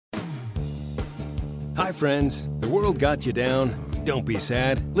Hi, friends. The world got you down. Don't be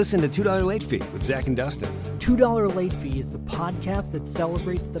sad. Listen to $2 Late Fee with Zach and Dustin. $2 Late Fee is the podcast that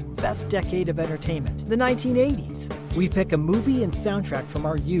celebrates the best decade of entertainment, the 1980s. We pick a movie and soundtrack from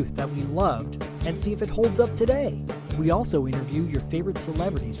our youth that we loved and see if it holds up today. We also interview your favorite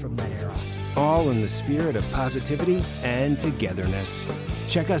celebrities from that era. All in the spirit of positivity and togetherness.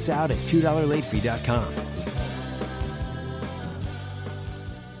 Check us out at $2latefee.com.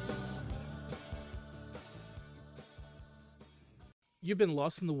 You've been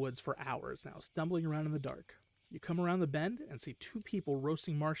lost in the woods for hours now, stumbling around in the dark. You come around the bend and see two people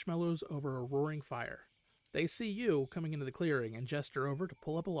roasting marshmallows over a roaring fire. They see you coming into the clearing and gesture over to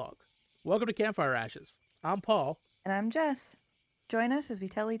pull up a log. Welcome to Campfire Ashes. I'm Paul. And I'm Jess. Join us as we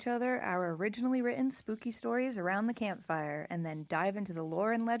tell each other our originally written spooky stories around the campfire and then dive into the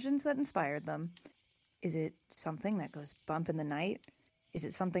lore and legends that inspired them. Is it something that goes bump in the night? Is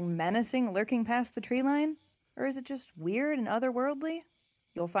it something menacing lurking past the tree line? Or is it just weird and otherworldly?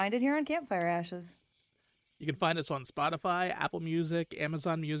 You'll find it here on Campfire Ashes. You can find us on Spotify, Apple Music,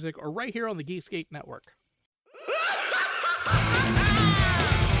 Amazon Music, or right here on the Geekscape Network.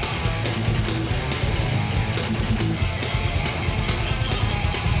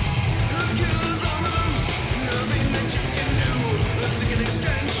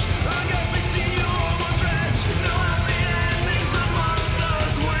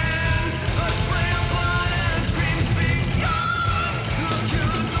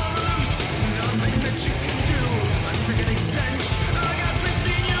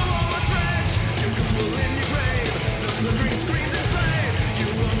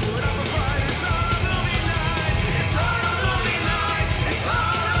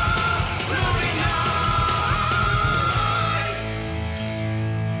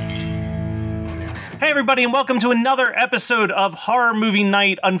 Hey everybody, and welcome to another episode of Horror Movie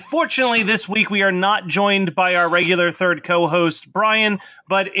Night. Unfortunately, this week we are not joined by our regular third co-host, Brian,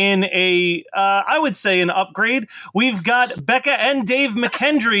 but in I would say an upgrade, we've got Becca and Dave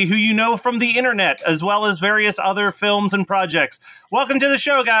McKendry, who you know from the internet, as well as various other films and projects. Welcome to the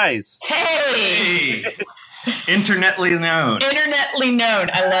show, guys. Hey! Internetly known. Internetly known.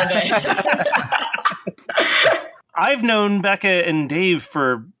 I love it. I've known Becca and Dave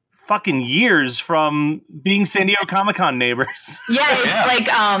for fucking years from being San Diego Comic-Con neighbors. Yeah, it's like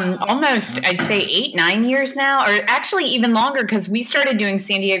almost, I'd say 8-9 years now, or actually even longer, because we started doing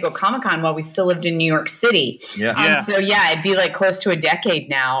San Diego Comic-Con while we still lived in New York City. So yeah, it'd be like close to a decade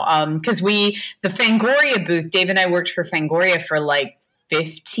now. Because the Fangoria booth, Dave and I worked for Fangoria for like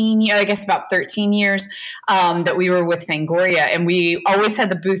 15 years, I guess about 13 years that we were with Fangoria, and we always had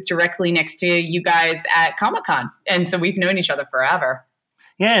the booth directly next to you guys at Comic-Con, and so we've known each other forever.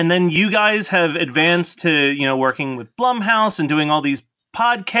 Yeah, and then you guys have advanced to, working with Blumhouse and doing all these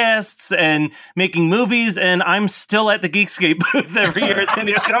podcasts and making movies, and I'm still at the Geekscape booth every year at San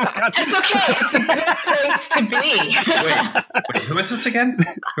Diego Comic-Con. It's okay. It's a good place to be. Wait, who is this again?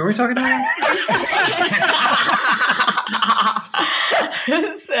 Who are we talking about?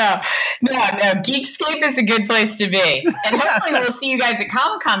 No, Geekscape is a good place to be. And hopefully we'll see you guys at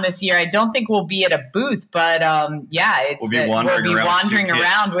Comic-Con this year. I don't think we'll be at a booth, but we'll be wandering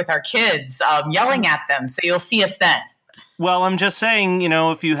around with our kids, yelling at them. So you'll see us then. Well, I'm just saying,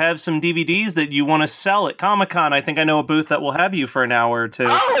 if you have some DVDs that you want to sell at Comic-Con, I think I know a booth that will have you for an hour or two.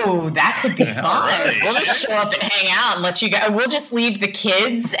 Oh, that could be fun. Right. We'll just show up and hang out and let you guys. We'll just leave the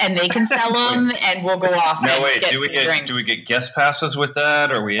kids and they can sell them, and we'll go off. No, and wait. Get Do we get guest passes with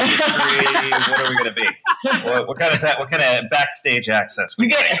that? Are we industry? What are we going to be? What kind of backstage access? You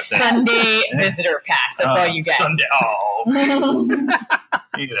get a Sunday visitor pass. That's all you get. Sunday. Oh,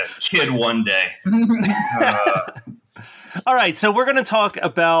 you get a kid one day. All right, so we're going to talk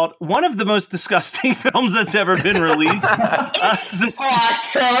about one of the most disgusting films that's ever been released. Awesome.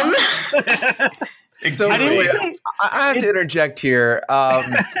 So I have to interject here.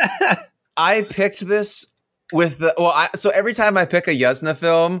 I picked this with so every time I pick a Yuzna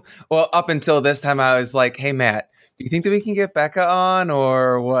film, up until this time I was like, hey, Matt, do you think that we can get Becca on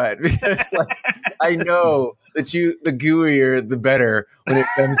or what? Because I know that the gooier, the better when it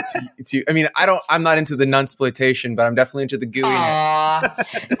comes to I mean, I'm not into the nunsploitation, but I'm definitely into the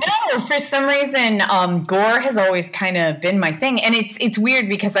gooiness. No, for some reason, gore has always kind of been my thing. And it's weird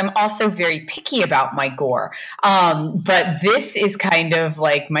because I'm also very picky about my gore. But this is kind of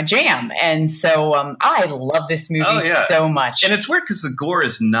like my jam. And so I love this movie so much. And it's weird because the gore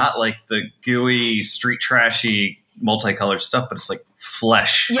is not like the gooey, street trashy multicolored stuff, but it's like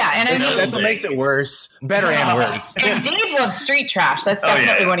flesh. Yeah, and I mean that's what makes it worse. Better and worse. And Dave loves Street Trash. That's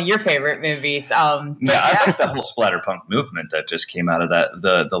definitely one of your favorite movies. I like the whole splatterpunk movement that just came out of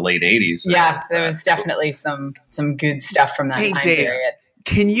the late 80s. Yeah, there was definitely some good stuff from that time period.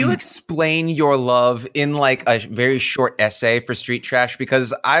 Can you explain your love in like a very short essay for Street Trash?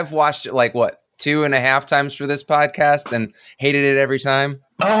 Because I've watched it 2.5 times for this podcast and hated it every time.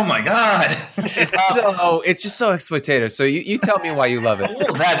 Oh my God. It's just so exploitative. So you tell me why you love it.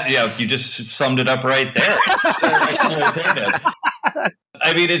 Well, you just summed it up right there. It's so exploitative.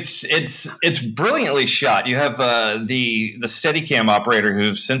 I mean, it's brilliantly shot. You have the Steadicam operator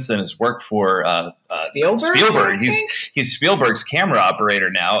who since then has worked for Spielberg. He's Spielberg's camera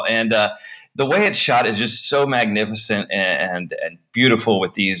operator now, and the way it's shot is just so magnificent and beautiful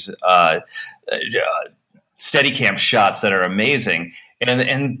with these Steadicam shots that are amazing.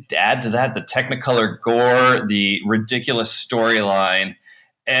 And add to that the Technicolor gore, the ridiculous storyline,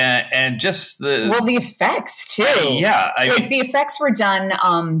 and just the effects too. Yeah, the effects were done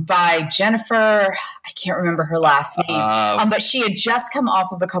by Jennifer. I can't remember her last name, but she had just come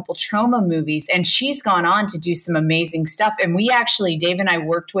off of a couple Troma movies, and she's gone on to do some amazing stuff. And we actually, Dave and I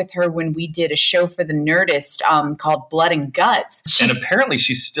worked with her when we did a show for the Nerdist called Blood and Guts. And apparently,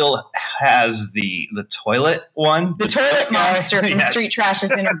 she still has the toilet one, the toilet monster from Street Trash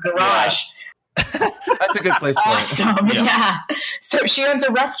is in her garage. That's a good place for it. Yeah. So she owns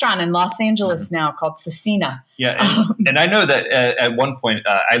a restaurant in Los Angeles now called Cecina. Yeah. And I know that at one point,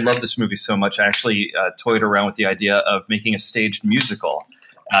 I love this movie so much. I actually toyed around with the idea of making a staged musical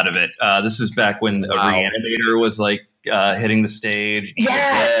out of it. This is back when Reanimator was like hitting the stage.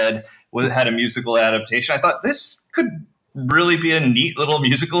 Dead had a musical adaptation. I thought this could really be a neat little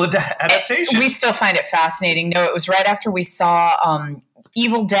musical adaptation. We still find it fascinating. No, it was right after we saw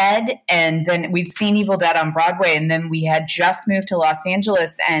Evil Dead, and then we'd seen Evil Dead on Broadway, and then we had just moved to Los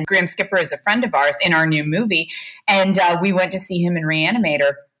Angeles, and Graham Skipper is a friend of ours in our new movie, and we went to see him in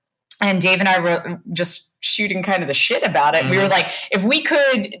Reanimator, and Dave and I were just shooting kind of the shit about it. Mm-hmm. We were like, if we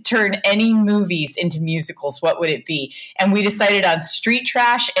could turn any movies into musicals, what would it be? And we decided on Street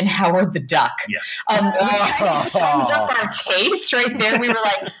Trash and Howard the Duck. Yes. That sums up our taste right there. We were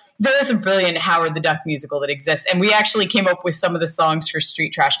like, there's a brilliant Howard the Duck musical that exists, and we actually came up with some of the songs for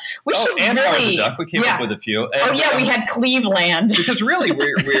Street Trash. And Howard the Duck, we came up with a few. And, we had Cleveland. Because really,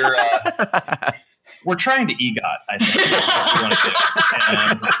 we're trying to EGOT, I think.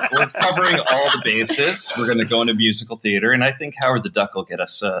 And we're covering all the bases. We're going to go into musical theater, and I think Howard the Duck will get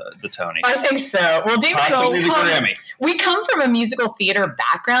us the Tony. I think so. Well, Dave, possibly the Grammy. We come from a musical theater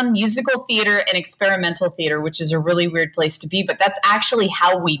background, musical theater and experimental theater, which is a really weird place to be, but that's actually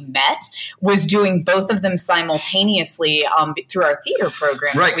how we met, was doing both of them simultaneously through our theater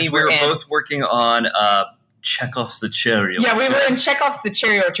program. Right, we were both working on Chekhov's The Cherry Orchard. Yeah, we were in Chekhov's The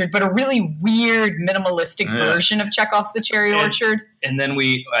Cherry Orchard, but a really weird, minimalistic version of Chekhov's The Cherry Orchard. And then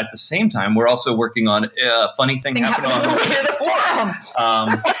we, at the same time, we're also working on a funny thing happened on the way to the forum.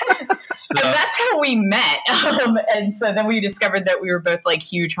 So that's how we met. And so then we discovered that we were both like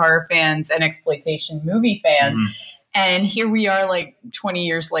huge horror fans and exploitation movie fans. Mm-hmm. And here we are like 20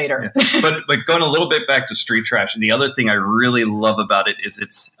 years later. Yeah. But going a little bit back to Street Trash, the other thing I really love about it is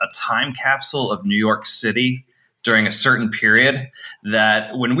it's a time capsule of New York City during a certain period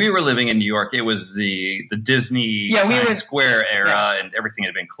that when we were living in New York, it was the Disney Times Square era and everything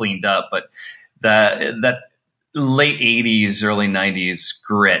had been cleaned up. But that late 80s, early 90s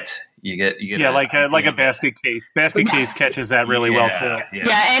grit. You get like a basket case. Basket case catches that really well too.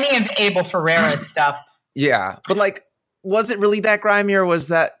 Yeah, any of Abel Ferreira's stuff. Yeah, but was it really that grimy, or was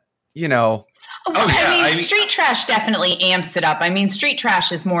that, I mean, Street Trash definitely amps it up. I mean, Street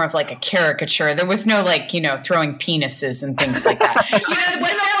Trash is more of like a caricature. There was no throwing penises and things like that.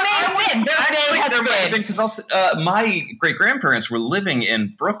 Because my great grandparents were living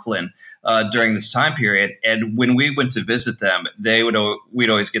in Brooklyn during this time period, and when we went to visit them, we'd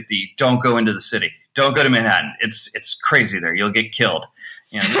always get the "Don't go into the city, don't go to Manhattan. It's crazy there. You'll get killed."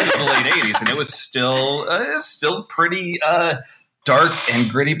 This is the late '80s, and it was still pretty dark and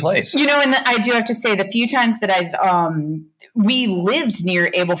gritty place. And I do have to say, the few times that we lived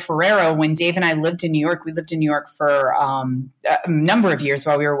near Abel Ferrara when Dave and I lived in New York. We lived in New York for a number of years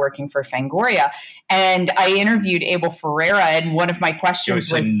while we were working for Fangoria. And I interviewed Abel Ferrara, and one of my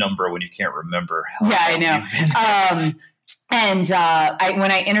questions was... a number when you can't remember. I know. And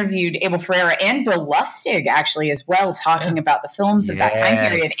when I interviewed Abel Ferrara and Bill Lustig, actually, as well, talking about the films of that time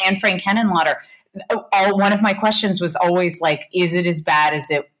period, and Frank Henenlotter, one of my questions was always like, is it as bad as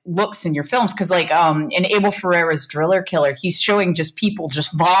it looks in your films? Because in Abel Ferrara's Driller Killer, he's showing just people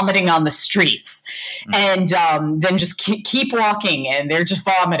just vomiting on the streets. and then just keep walking, and they're just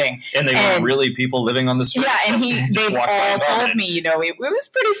vomiting. And they weren't really people living on the street. Yeah, and they've all told me, it was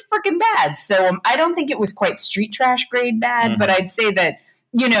pretty freaking bad. So I don't think it was quite street trash grade bad, but I'd say that,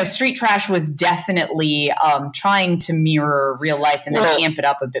 street trash was definitely trying to mirror real life and then amp it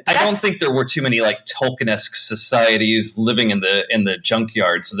up a bit. I don't think there were too many like Tolkien-esque societies living in the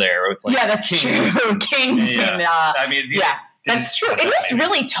junkyards there. With, like, that's kings. True. Kings Yeah. and I mean, that's true. It is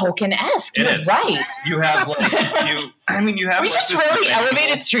really Tolkien-esque. You're right. You have you have. We just really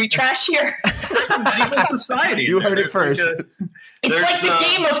elevated street trash here. There's a medieval society. You heard it first. It's like the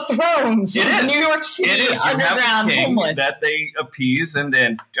Game of Thrones. It is. New York City It is. You underground have a king homeless. that they appease and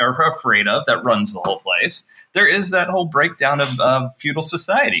are afraid of, that runs the whole place. There is that whole breakdown of feudal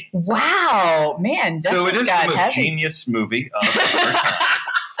society. Wow, man. So it is the most genius movie of our time.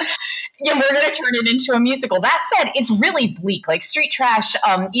 Yeah, we're going to turn it into a musical. That said, it's really bleak. Like Street Trash,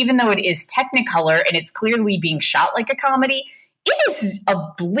 even though it is Technicolor and it's clearly being shot like a comedy, it is a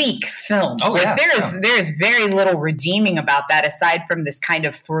bleak film. There is very little redeeming about that aside from this kind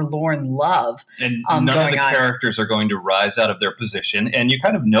of forlorn love. And none of the characters are going to rise out of their position, and you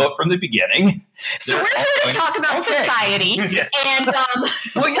kind of know it from the beginning. So we're here to talk about society. Yes. And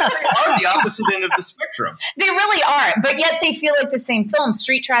they are the opposite end of the spectrum. They really are, but yet they feel like the same film.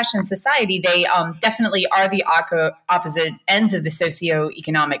 Street Trash and Society, they definitely are the opposite ends of the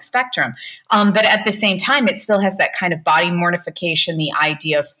socioeconomic spectrum. But at the same time, it still has that kind of body mortification, the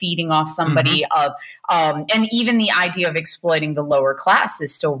idea of feeding off somebody, and even the idea of exploiting the lower class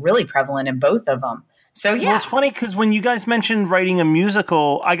is still really prevalent in both of them. So, yeah. Well, it's funny because when you guys mentioned writing a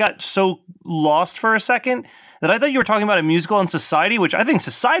musical, I got so lost for a second that I thought you were talking about a musical on Society, which I think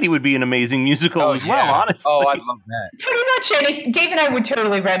Society would be an amazing musical as well, honestly. Oh, I'd love that. Pretty much Dave and I would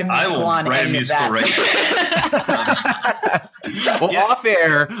totally write a musical on any of that. Off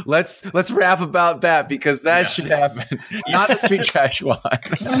air, let's rap about that because that should happen. Not the Street Trash one.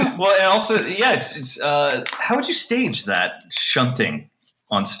 Well, and also, how would you stage that shunting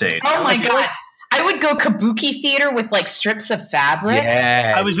on stage? Oh my God. I would go kabuki theater with like strips of fabric.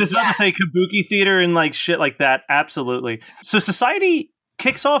 Yes. I was just about to say kabuki theater and like shit like that. Absolutely. So Society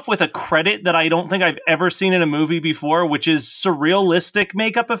kicks off with a credit that I don't think I've ever seen in a movie before, which is surrealistic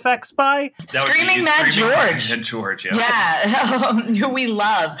makeup effects by Screaming Mad George. Who we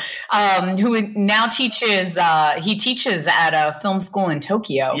love, who now teaches. He teaches at a film school in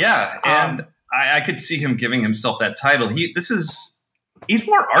Tokyo. Yeah, and I could see him giving himself that title. He's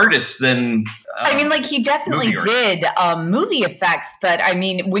more artist than he definitely did movie effects, but I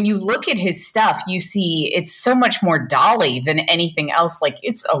mean, when you look at his stuff, you see it's so much more Dolly than anything else. Like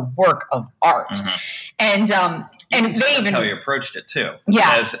it's a work of art, and they even how he approached it too.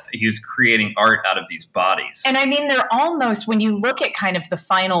 Yeah, as he was creating art out of these bodies, and I mean, they're almost when you look at kind of the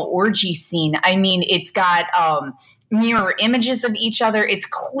final orgy scene. I mean, it's got mirror images of each other. It's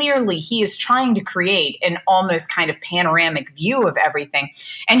clearly he is trying to create an almost kind of panoramic view of everything.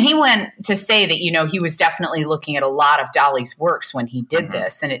 And he went to say that, he was definitely looking at a lot of Dolly's works when he did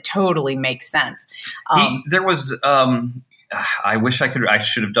this, and it totally makes sense. There was I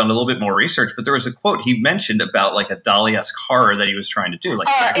should have done a little bit more research, but there was a quote he mentioned about like a Dolly-esque horror that he was trying to do. Like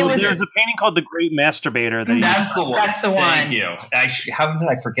there's a painting called The Great Masturbator. That's the one. Thank you. How did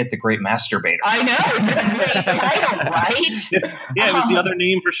I forget The Great Masturbator? I know. It's a great title, right? Yeah, it was the other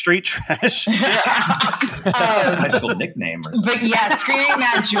name for Street Trash. High school nickname. But yeah, Screaming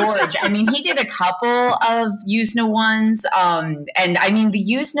Mad George. I mean, he did a couple of Yuzna ones. And I mean, the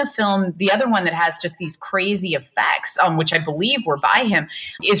Yuzna film, the other one that has just these crazy effects, which I believe were by him,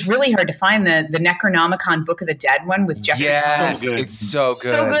 is really hard to find. The Necronomicon Book of the Dead one with Jeffrey. Yes, it's so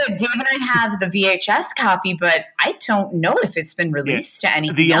good. So good. Dave and I have the VHS copy, but I don't know if it's been released to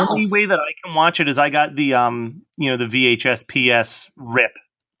anything else. The only way that I can watch it is I got the the VHS PS rip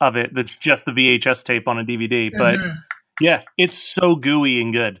of it. That's just the VHS tape on a DVD. But yeah, it's so gooey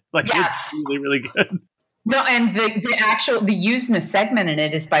and good. It's really, really good. No, and the Yuzna segment in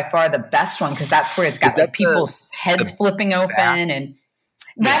it is by far the best one because that's where it's got people's heads flipping open, and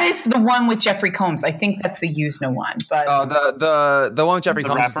that is the one with Jeffrey Combs. I think that's the Yuzna one. But the one with Jeffrey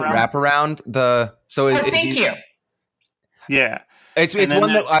Combs is the wraparound. Thank you. Yeah. It's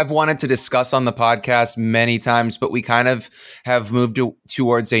one that I've wanted to discuss on the podcast many times, but we kind of have moved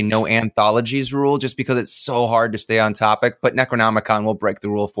towards a no anthologies rule just because it's so hard to stay on topic. But Necronomicon will break the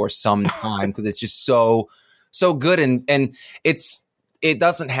rule for some time because it's just so good. And it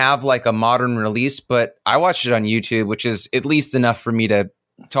doesn't have like a modern release, but I watched it on YouTube, which is at least enough for me to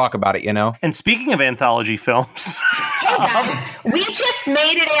talk about it, And speaking of anthology films, guys, we just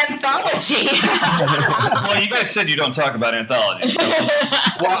made an anthology. Well, you guys said you don't talk about anthologies. So.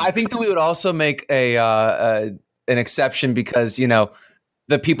 Well, I think that we would also make an exception because, you know,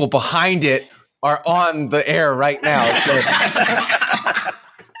 the people behind it are on the air right now.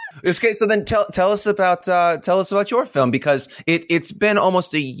 Okay, so then tell us about your film, because it's been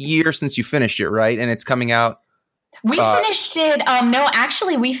almost a year since you finished it, right? And it's coming out. We finished it. No,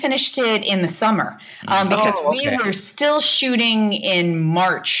 actually, we finished it in the summer because we were still shooting in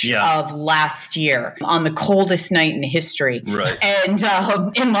March of last year on the coldest night in history. Right. And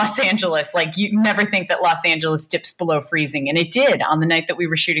in Los Angeles, like you never think that Los Angeles dips below freezing. And it did on the night that we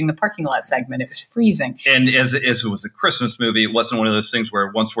were shooting the parking lot segment. It was freezing. And as it was a Christmas movie, it wasn't one of those things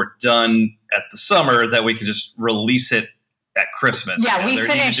where once we're done at the summer that we could just release it at Christmas. Yeah, we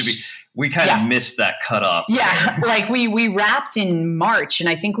finished. We kind of missed that cutoff. Yeah, like we wrapped in March, and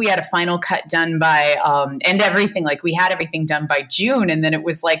I think we had a final cut done by and everything. Like we had everything done by June, and then it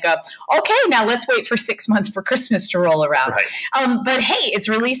was like, okay, now let's wait for 6 months for Christmas to roll around. Right. But hey, it's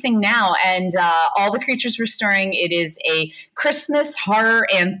releasing now, and All the Creatures We're Storing. It is a Christmas horror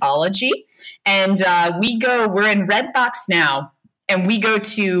anthology, and we're in Redbox now. And we go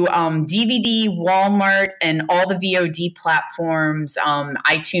to DVD, Walmart, and all the VOD platforms,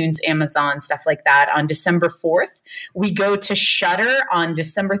 iTunes, Amazon, stuff like that on December 4th. We go to Shudder on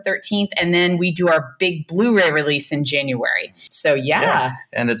December 13th, and then we do our big Blu-ray release in January. So, yeah.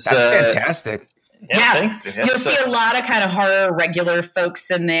 And it's that's fantastic. Yeah, you'll see a lot of kind of horror regular folks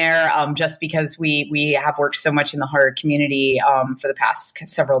in there, just because we have worked so much in the horror community for the past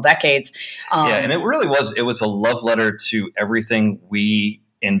several decades. And it really was. It was a love letter to everything we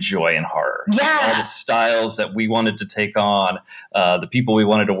enjoy in horror. Yeah, all the styles that we wanted to take on, the people we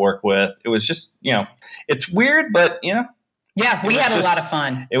wanted to work with. It was just, it's weird, but yeah, we had a lot of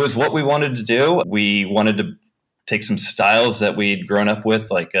fun. It was what we wanted to do. We wanted to take some styles that we'd grown up with,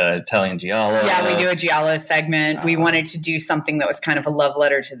 like Italian Giallo. Yeah, we do a Giallo segment. We wanted to do something that was kind of a love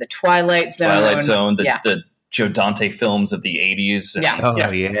letter to the Twilight Zone. The Joe Dante films of the 80s.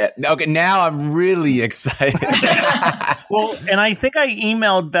 And, Okay, now I'm really excited. Well, and I think I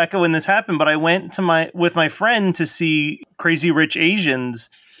emailed Becca when this happened, but I went with my friend to see Crazy Rich Asians,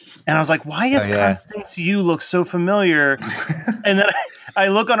 and I was like, why is Constance Yu look so familiar? And then I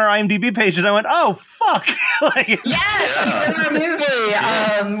look on her IMDb page and I went, oh, fuck. She's in the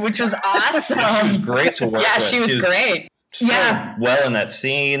movie, which was awesome. She was great to work with. Yeah, she was great. So well in that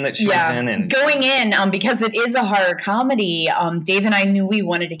scene that she was in. And going in, because it is a horror comedy, Dave and I knew we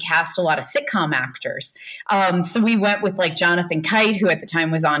wanted to cast a lot of sitcom actors. So we went with like Jonathan Kite, who at the time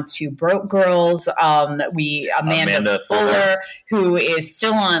was on Two Broke Girls. Amanda Fuller, who is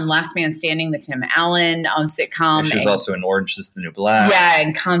still on Last Man Standing, the Tim Allen sitcom. And she was also in Orange is the New Black. Yeah,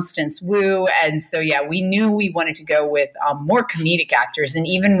 and Constance Wu. And so, we knew we wanted to go with more comedic actors. And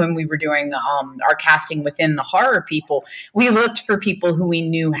even when we were doing our casting within the horror people, we looked for people who we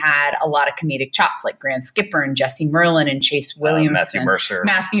knew had a lot of comedic chops, like Grant Skipper and Jesse Merlin and Chase Williamson.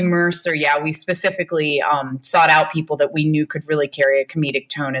 Matthew Mercer. Yeah, we specifically sought out people that we knew could really carry a comedic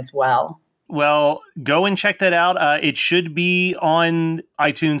tone as well. Well, go and check that out. It should be on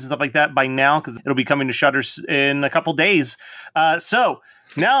iTunes and stuff like that by now, because it'll be coming to Shudder in a couple days. So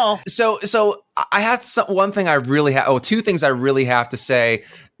I have two things I really have to say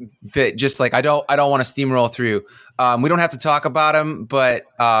that just like I don't want to steamroll through. We don't have to talk about them, but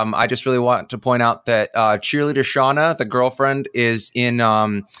I just really want to point out that cheerleader Shauna, the girlfriend, is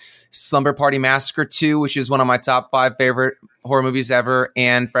in Slumber Party Massacre 2, which is one of my top 5 favorite horror movies ever,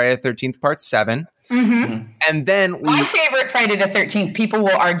 and Friday the 13th Part 7. Mm-hmm. And then my favorite Friday the 13th. People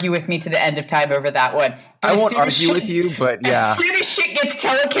will argue with me to the end of time over that one. I won't argue with you, but yeah. As soon as shit gets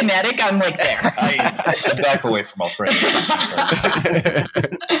telekinetic, I'm like there. I back away from all friends.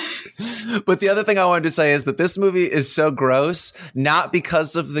 But the other thing I wanted to say is that this movie is so gross, not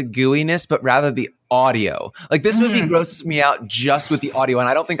because of the gooiness, but rather the audio. Like this movie grosses me out just with the audio, and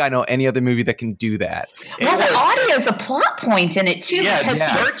I don't think I know any other movie that can do that. Well, the audio is a plot point in it too, because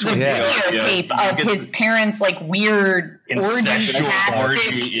there's the videotape of his parents' like weird orgy,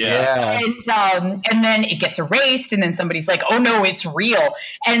 and then it gets erased, and then somebody's like, "Oh no, it's real,"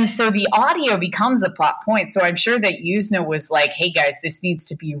 and so the audio becomes a plot point. So I'm sure that Yuzna was like, "Hey guys, this needs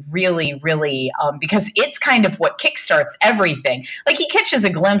to be really, really," because it's kind of what kickstarts everything. Like he catches a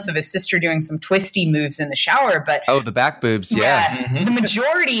glimpse of his sister doing some twisty moves in the shower, but the back boobs, the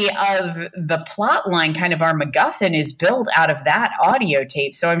majority of the plot line, kind of our MacGuffin, is built out of that audio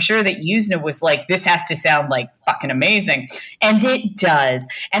tape. So I'm sure that Yuzna was like, this has to sound like fucking amazing. everything. And it does.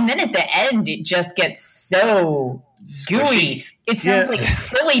 And then at the end, it just gets so gooey. It sounds like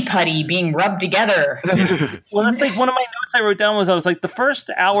silly putty being rubbed together. Well, that's like one of my notes I wrote down was I was like, the first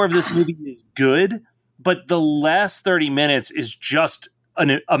hour of this movie is good, but the last 30 minutes is just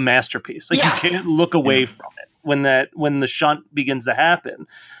a masterpiece. Like you can't look away from it when the shunt begins to happen.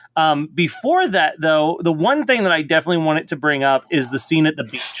 Before that, though, the one thing that I definitely wanted to bring up is the scene at the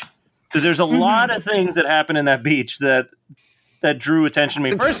beach, because there's a lot of things that happen in that beach that drew attention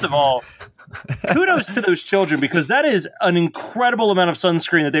to me. First of all, kudos to those children, because that is an incredible amount of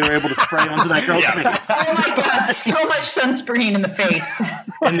sunscreen that they were able to spray onto that girl's face. Oh my God, so much sunscreen in the face.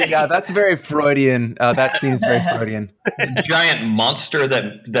 Yeah, that's very Freudian. That scene is very Freudian. The giant monster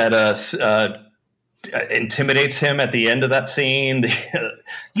that intimidates him at the end of that scene.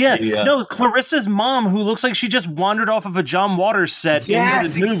 No, Clarissa's mom, who looks like she just wandered off of a John Waters set in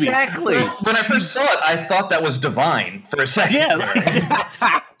the movie. Exactly. When I first saw it, I thought that was Divine for a second.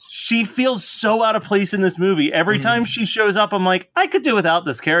 Yeah, she feels so out of place in this movie. Every time she shows up, I'm like, I could do without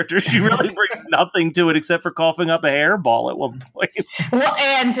this character. She really brings nothing to it except for coughing up a hairball at one point. Well,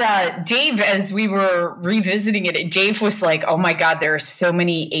 and Dave, as we were revisiting it, Dave was like, oh my God, there are so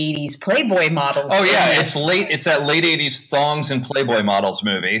many 80s Playboy models. Oh yeah, it's that late 80s thongs and Playboy models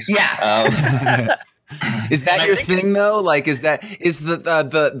movies. Yeah. Is that your thing though? Like, is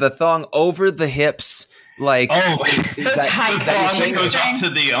the thong over the hips? Like, those high thongs. It goes up to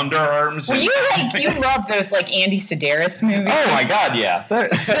the underarms. Well, you love those like Andy Sedaris movies. Oh my God, yeah.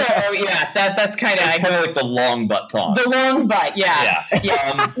 So yeah, that's kind of like the long butt thong. The long butt, yeah.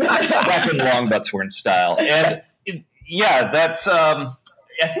 Back when long butts were in style, and that's. I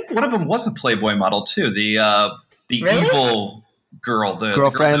think one of them was a Playboy model too. The evil girl, the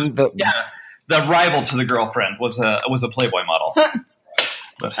girlfriend, the rival to the girlfriend was a Playboy model.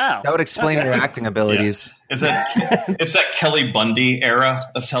 That would explain your acting abilities. Yeah. It's that Kelly Bundy era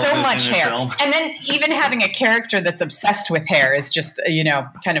of television. So much hair. Film. And then even having a character that's obsessed with hair is just,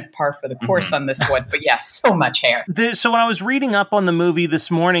 kind of par for the course on this one. But yes, so much hair. So when I was reading up on the movie this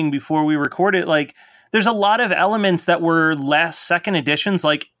morning before we recorded, like, there's a lot of elements that were last second editions,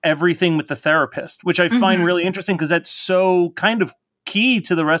 like everything with the therapist, which I find really interesting because that's so kind of key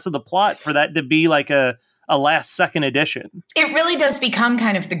to the rest of the plot for that to be like a last second edition. It really does become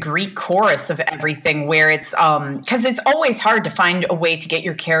kind of the Greek chorus of everything, where it's because it's always hard to find a way to get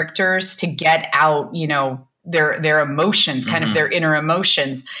your characters to get out, their emotions, kind of their inner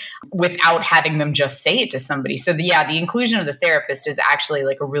emotions, without having them just say it to somebody. So the inclusion of the therapist is actually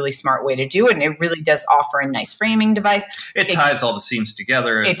like a really smart way to do it, and it really does offer a nice framing device. It ties all the scenes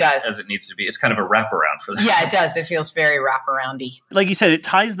together. It does, as it needs to be. It's kind of a wraparound for that. Yeah, it does. It feels very wraparoundy. Like you said, it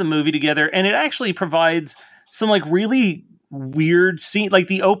ties the movie together, and it actually provides some like really weird scene. Like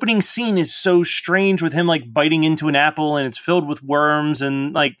the opening scene is so strange with him like biting into an apple, and it's filled with worms,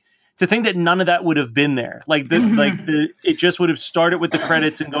 and like, to think that none of that would have been there, it just would have started with the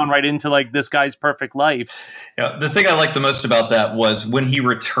credits and gone right into like this guy's perfect life. Yeah, the thing I liked the most about that was when he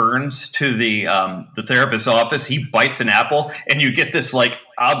returns to the therapist's office, he bites an apple, and you get this like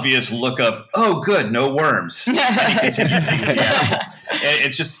obvious look of, oh, good, no worms. And he continues to eat the apple.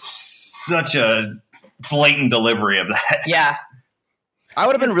 It's just such a blatant delivery of that. Yeah. I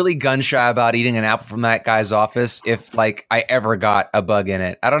would have been really gun shy about eating an apple from that guy's office if, like, I ever got a bug in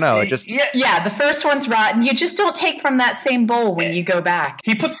it. I don't know. It just the first one's rotten. You just don't take from that same bowl when you go back.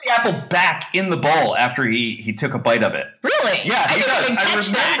 He puts the apple back in the bowl after he took a bite of it. Really? Yeah, he does.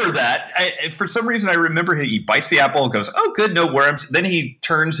 I remember that. For some reason, I remember he bites the apple and goes, "Oh, good, no worms." Then he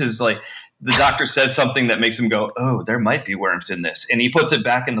turns his like. The doctor says something that makes him go, "Oh, there might be worms in this," and he puts it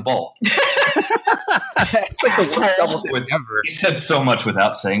back in the bowl. It's like the worst double dip ever. He said so much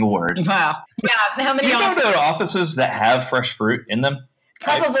without saying a word. Wow. Yeah. How many? Do you go to offices that have fresh fruit in them?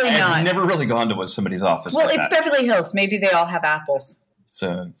 Probably not. I've never really gone to somebody's office. Well, like it's that. Beverly Hills. Maybe they all have apples.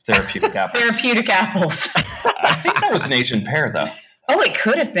 So therapeutic apples. Therapeutic apples. I think that was an Asian pear, though. Oh, it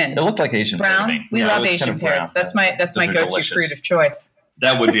could have been. It looked like Asian brown. pear. We love Asian pears. That's my go-to delicious fruit of choice.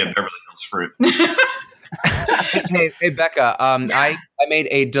 That would be a Beverly Hills fruit. Hey, Becca. I made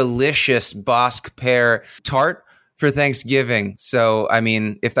a delicious Bosque pear tart for Thanksgiving. So, I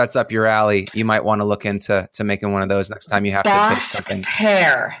mean, if that's up your alley, you might want to look into making one of those next time you have to pick something.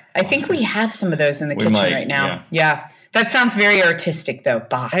 Pear. I think we have some of those in the kitchen right now. Yeah. That sounds very artistic, though.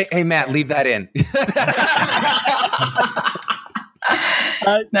 Bosque. Hey, Matt, leave that in.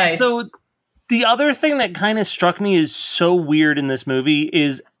 Nice. So the other thing that kind of struck me is so weird in this movie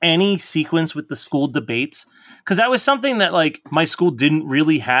is any sequence with the school debates. Because that was something that, like, my school didn't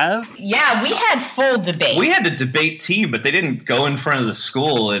really have. Yeah, we had full debate. We had a debate team, but they didn't go in front of the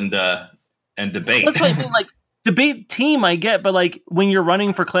school and debate. That's what I mean. Like, debate team I get, but like when you're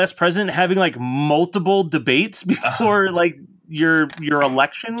running for class president, having like multiple debates before like your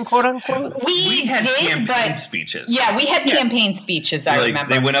election, quote unquote. We had campaign speeches. Yeah, we had campaign speeches. I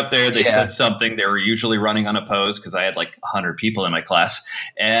remember. They went up there, they said something. They were usually running unopposed because I had like 100 people in my class,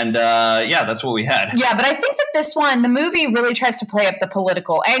 and that's what we had. Yeah, but I think that this one, the movie, really tries to play up the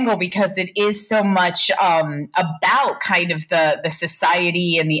political angle because it is so much about kind of the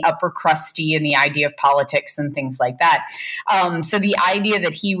society and the upper crusty and the idea of politics and things like that. So the idea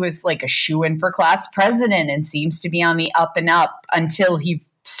that he was like a shoo-in for class president and seems to be on the up and up until he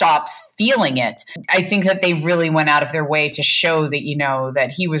stops feeling it. I think that they really went out of their way to show that, you know, that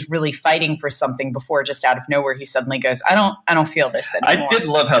he was really fighting for something before just out of nowhere he suddenly goes, I don't feel this anymore. I did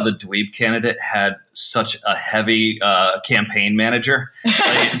love how the dweeb candidate had such a heavy campaign manager.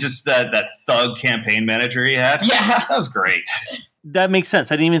 Like, just that thug campaign manager he had. Yeah. That was great. That makes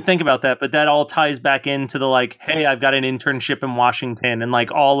sense. I didn't even think about that, but that all ties back into the like, hey, I've got an internship in Washington, and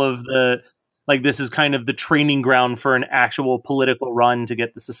like all of the like this is kind of the training ground for an actual political run to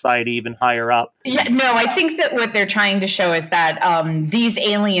get the society even higher up. Yeah, no, I think that what they're trying to show is that these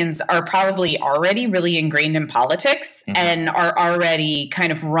aliens are probably already really ingrained in politics and are already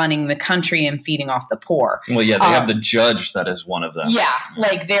kind of running the country and feeding off the poor. Well, yeah, they have the judge that is one of them. Yeah,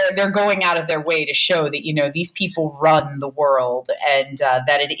 like they're going out of their way to show that, you know, these people run the world and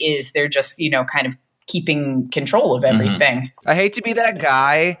that they're just, you know, kind of keeping control of everything. I hate to be that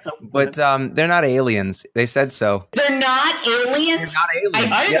guy, but they're not aliens. They said so. They're not aliens? They're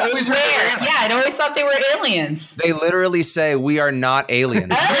not aliens. I'd always thought they were aliens. They literally say, we are not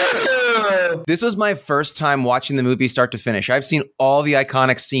aliens. Oh. This was my first time watching the movie start to finish. I've seen all the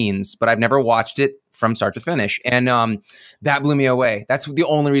iconic scenes, but I've never watched it from start to finish. And that blew me away. That's the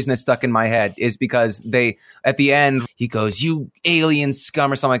only reason it stuck in my head, is because at the end, he goes, you alien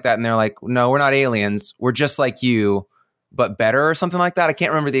scum or something like that. And they're like, no, we're not aliens. We're just like you, but better or something like that. I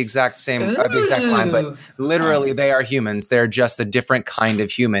can't remember the exact line, but literally they are humans. They're just a different kind of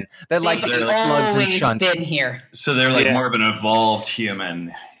human that like to eat slugs and shunts. Been here. So they're like more of an evolved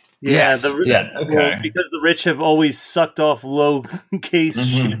human. Yes. Well, because the rich have always sucked off low case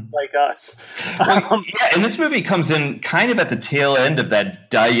shit like us. And this movie comes in kind of at the tail end of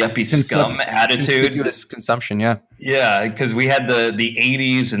that die-yuppie scum attitude. Conspicuous consumption, yeah. Yeah, because we had the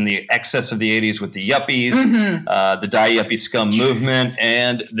 80s and the excess of the 80s with the yuppies, the die-yuppie scum movement,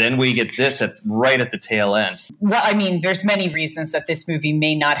 and then we get this right at the tail end. Well, I mean, there's many reasons that this movie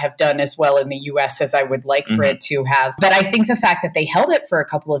may not have done as well in the U.S. as I would like for it to have. But I think the fact that they held it for a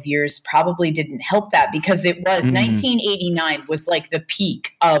couple of years probably didn't help that, because it was 1989 was like the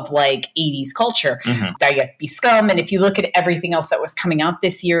peak of like 80s culture. Die-yuppie scum. And if you look at everything else that was coming out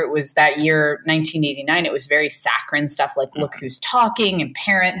this year, it was that year, 1989, it was very saccharine stuff like Look Who's Talking and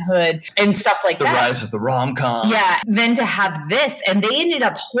Parenthood and stuff like that. The rise of the rom-com. Yeah. Then to have this, and they ended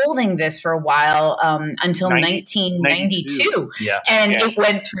up holding this for a while until 1992. Yeah. And it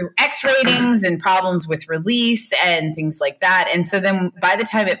went through X ratings and problems with release and things like that. And so then by the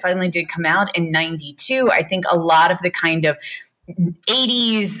time it finally did come out in 92, I think a lot of the kind of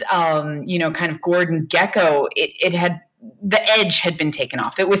 80s, kind of Gordon Gekko, it had, the edge had been taken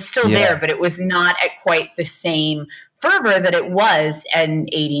off. It was still there, but it was not at quite the same fervor that it was in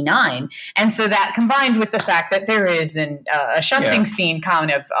 89. And so that, combined with the fact that there is a shunting scene,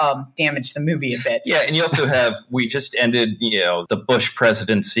 kind of damaged the movie a bit. Yeah, and you also have, we just ended, the Bush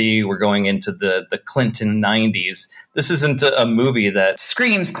presidency. We're going into the Clinton 90s. This isn't a movie that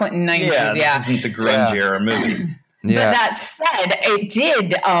screams Clinton 90s. This isn't the grunge era movie. But that said, it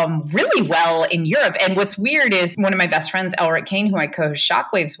did really well in Europe. And what's weird is one of my best friends, Elric Kane, who I co-host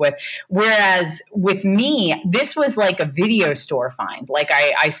Shockwaves with, whereas with me, this was like a video store find. Like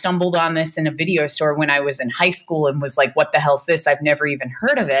I stumbled on this in a video store when I was in high school and was like, what the hell's this? I've never even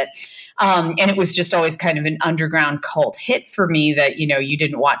heard of it. And it was just always kind of an underground cult hit for me that, you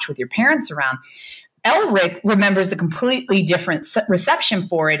didn't watch with your parents around. Elric remembers a completely different reception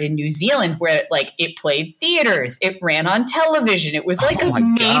for it in New Zealand, where it played theaters, it ran on television. It was like a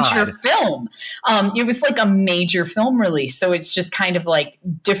major film. It was like a major film release. So it's just kind of like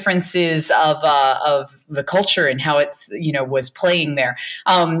differences of the culture and how it's was playing there.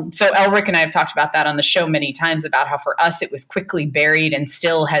 So Elric and I have talked about that on the show many times, about how for us it was quickly buried and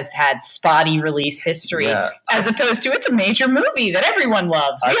still has had spotty release history, as opposed to it's a major movie that everyone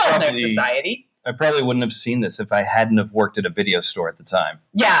loves. We all know Society. I probably wouldn't have seen this if I hadn't have worked at a video store at the time.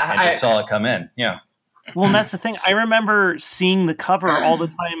 Yeah. I just saw it come in. Yeah. Well, and that's the thing. I remember seeing the cover all the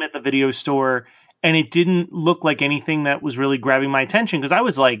time at the video store, and it didn't look like anything that was really grabbing my attention, because I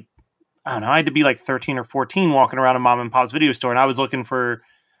was like, I don't know, I had to be like 13 or 14 walking around a mom and pop's video store, and I was looking for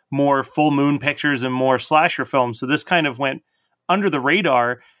more full moon pictures and more slasher films. So this kind of went under the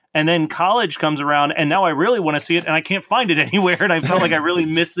radar. And then college comes around, and now I really want to see it, and I can't find it anywhere. And I felt like I really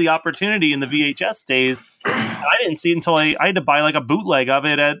missed the opportunity in the VHS days. I didn't see it until I had to buy like a bootleg of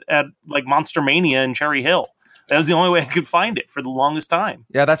it at like Monster Mania in Cherry Hill. That was the only way I could find it for the longest time.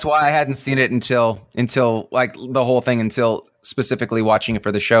 Yeah, that's why I hadn't seen it until like the whole thing, until specifically watching it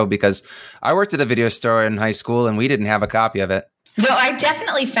for the show, because I worked at a video store in high school and we didn't have a copy of it. No, I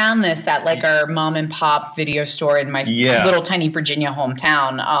definitely found this at like our mom and pop video store in my little tiny Virginia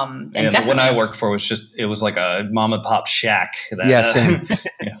hometown. And the one I worked for it was like a mom and pop shack. That,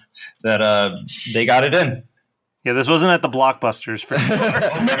 that they got it in. Yeah, this wasn't at the Blockbusters for sure.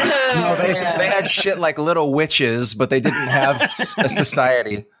 No, they had shit like Little Witches, but they didn't have a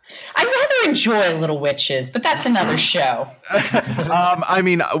society. I'd rather enjoy Little Witches, but that's another show. I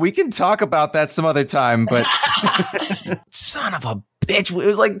mean, we can talk about that some other time, but son of a bitch. It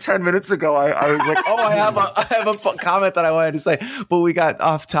was like 10 minutes ago. I was like, I have a comment that I wanted to say, but we got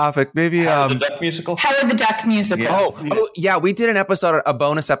off topic. Maybe Howard the Duck musical. Howard the Duck musical. Yeah. We did a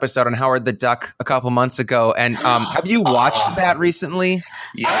bonus episode on Howard the Duck a couple months ago. And have you watched that recently?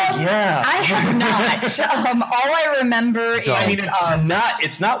 Yeah. I have not. All I remember is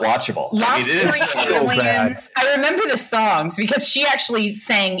it's not watchable. Lobster so bad. I remember the songs because she actually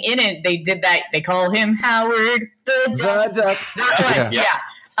sang in it. They did that. They call him Howard the Duck. That one. Yeah.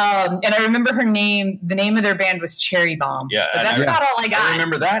 And I remember her name. The name of their band was Cherry Bomb. Yeah, but that's not all I got. I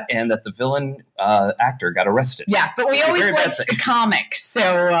remember that, and that the villain actor got arrested. Yeah, but we always liked the comics,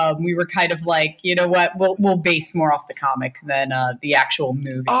 so we were kind of like, you know what, we'll base more off the comic than the actual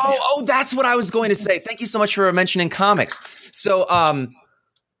movie. Oh, that's what I was going to say. Thank you so much for mentioning comics. So,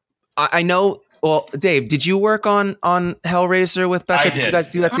 I know. Well, Dave, did you work on Hellraiser with Becca? I did. Did you guys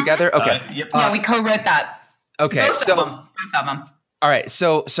do that together? Okay. Yeah, we co-wrote that. Okay, Both of them. All right,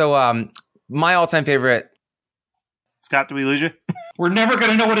 so my all-time favorite. Scott, did we lose you? We're never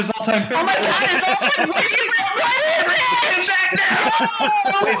going to know what his all-time favorite. Oh my God! His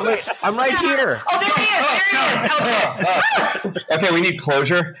all-time favorite. Wait, I'm right here. Oh, there he is. Okay. Okay, we need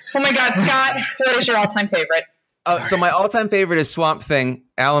closure. Oh my God, Scott, what is your all-time favorite? So my all-time favorite is Swamp Thing,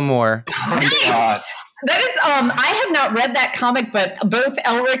 Alan Moore. Oh my God. That is, I have not read that comic, but both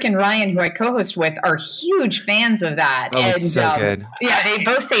Elric and Ryan, who I co-host with, are huge fans of that. Oh, it's so good. Yeah, they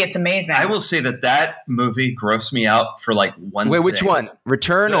both say it's amazing. I will say that movie grossed me out for like one Wait, thing. which one?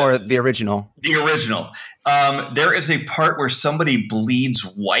 Return or the original? The original. There is a part where somebody bleeds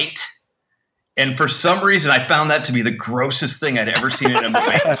white. And for some reason, I found that to be the grossest thing I'd ever seen in a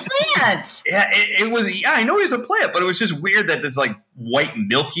movie. Plant. Yeah, it was. Yeah, I know he was a plant, but it was just weird that this like white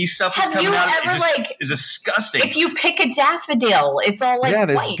milky stuff was coming out. It's disgusting. If you pick a daffodil, it's all like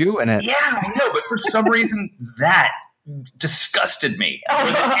there's white. goo in it. Yeah, I know, but for some reason that disgusted me more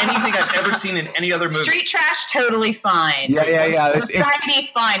than anything I've ever seen in any other movie. Street trash, totally fine. Yeah.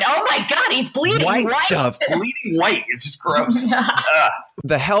 Society, fine. Oh my God, he's bleeding white stuff. Bleeding white is just gross.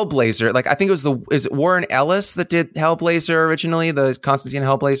 The Hellblazer, like I think it was it Warren Ellis that did Hellblazer originally, the Constantine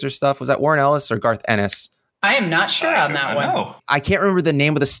Hellblazer stuff. Was that Warren Ellis or Garth Ennis? I am not sure on that one. I can't remember the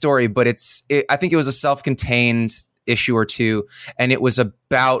name of the story, but I think it was a self-contained issue or two, and it was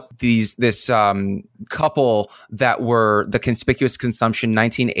about this couple that were the conspicuous consumption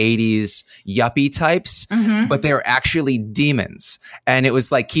 1980s yuppie types, but they were actually demons, and it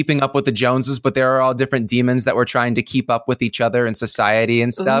was like keeping up with the Joneses, but there are all different demons that were trying to keep up with each other in society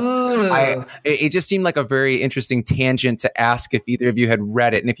and stuff. It just seemed like a very interesting tangent to ask if either of you had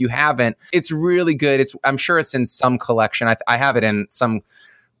read it, and if you haven't, it's really good. I'm sure it's in some collection. I have it in some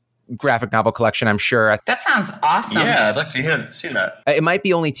graphic novel collection, I'm sure. That sounds awesome. Yeah, I'd like to see that. It might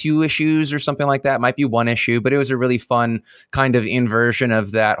be only 2 issues or something like that. It might be 1 issue, but it was a really fun kind of inversion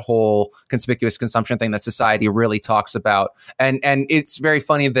of that whole conspicuous consumption thing that society really talks about. And it's very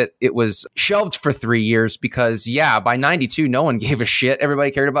funny that it was shelved for 3 years because, by 92, no one gave a shit. Everybody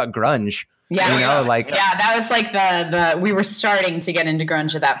cared about grunge. Yeah, that was like the we were starting to get into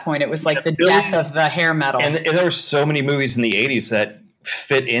grunge at that point. It was like the death of the hair metal. And there were so many movies in the 80s that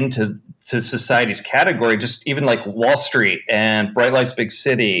fit into society's category, just even like Wall Street and Bright Lights Big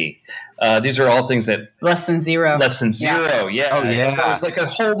City. These are all things that Less Than Zero. Yeah. Oh, yeah. There's like a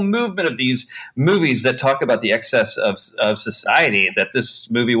whole movement of these movies that talk about the excess of society that this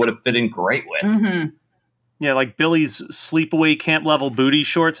movie would have fit in great with. Mm-hmm. Yeah, like Billy's sleepaway camp level booty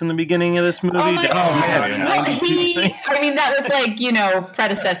shorts in the beginning of this movie. Man. I mean, that was like,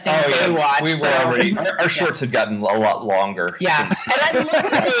 predecessing Baywatch. We were already, our shorts had gotten a lot longer. Yeah. And I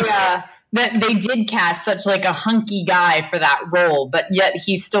love that they did cast such like a hunky guy for that role, but yet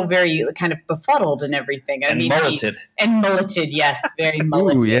he's still very kind of befuddled and everything. Mulleted. Mulleted, yes, very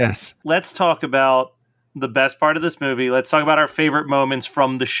mulleted. Ooh, yes. Let's talk about the best part of this movie. Let's talk about our favorite moments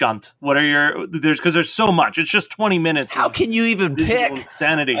from the shunt. What are because there's so much. It's just 20 minutes. How can you even pick?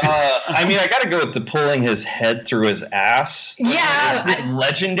 Insanity. I mean, I got to go with the pulling his head through his ass. Yeah.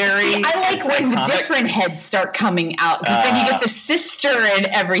 Legendary. See, I like when the different heads start coming out, because then you get the sister and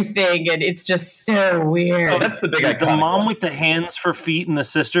everything, and it's just so weird. Oh, that's the big iconic The mom one. with the hands for feet and the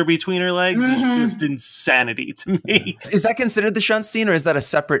sister between her legs is just insanity to me. Is that considered the shunt scene, or is that a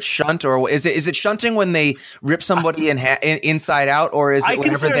separate shunt, or is it shunting when they rip somebody inside out, or is it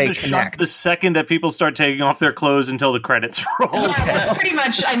whenever they connect? The second that people start taking off their clothes until the credits roll. Yeah, that's pretty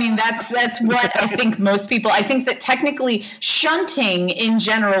much. I mean, that's what I think most people. I think that technically shunting in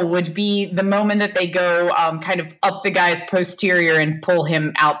general would be the moment that they go kind of up the guy's posterior and pull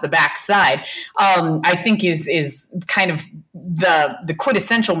him out the backside. I think is kind of the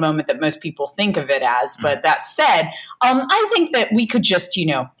quintessential moment that most people think of it as. But that said, I think that we could just,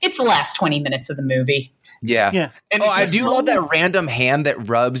 it's the last 20 minutes of the movie. Yeah. And I do love that random hand that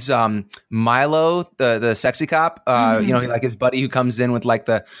rubs Milo, the sexy cop. Like his buddy who comes in with like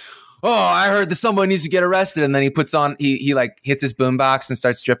I heard that someone needs to get arrested, and then he puts on he like hits his boombox and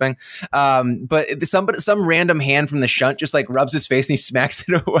starts stripping. But some random hand from the shunt just like rubs his face and he smacks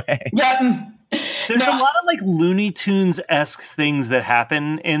it away. Yeah. There's a lot of like Looney Tunes-esque things that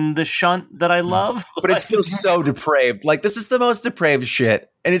happen in the shunt that I love. But it's still so depraved. Like, this is the most depraved shit,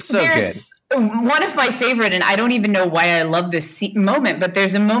 and it's so good. One of my favorite, and I don't even know why I love this moment, but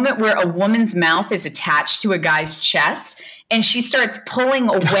there's a moment where a woman's mouth is attached to a guy's chest, and she starts pulling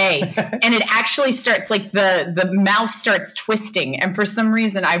away, and it actually starts like the mouth starts twisting. And for some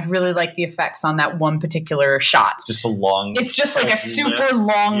reason, I really like the effects on that one particular shot. It's just like a super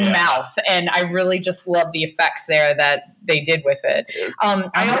long mouth, and I really just love the effects there that they did with it. I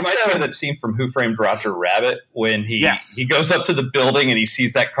reminds me of that scene from Who Framed Roger Rabbit when he goes up to the building and he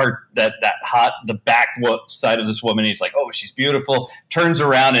sees that the back side of this woman. And he's like, "Oh, she's beautiful." Turns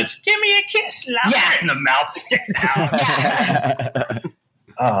around and it's "Give me a kiss, lover," and the mouth sticks out.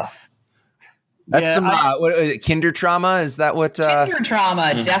 That's some what, kinder trauma. Is that what? Kinder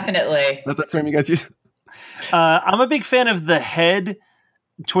trauma, definitely. Is that the term you guys use? I'm a big fan of the head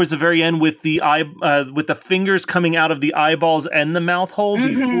towards the very end with the with the fingers coming out of the eyeballs and the mouth hole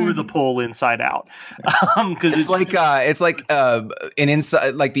before the pull inside out. Because it's like an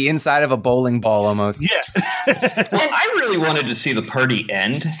inside, like the inside of a bowling ball almost. Yeah. Well, I really wanted to see the party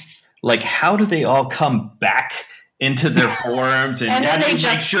end. Like, how do they all come back into their forms, and how do you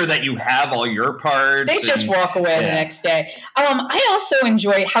make sure that you have all your parts? They just walk away the next day. I also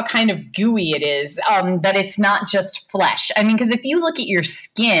enjoy how kind of gooey it is, that it's not just flesh. I mean, because if you look at your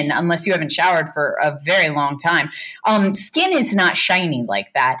skin, unless you haven't showered for a very long time, skin is not shiny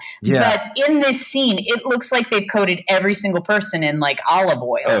like that. Yeah. But in this scene, it looks like they've coated every single person in like olive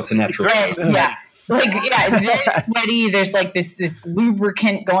oil. Oh, it's a natural. Yeah. It's very sweaty. There's like this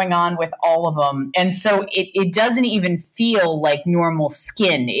lubricant going on with all of them. And so it doesn't even feel like normal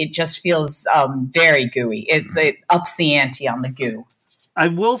skin. It just feels very gooey. It ups the ante on the goo. I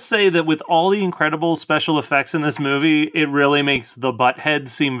will say that with all the incredible special effects in this movie, it really makes the butt head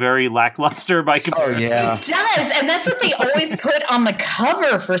seem very lackluster by comparison. Oh, yeah. It does. And that's what they always put on the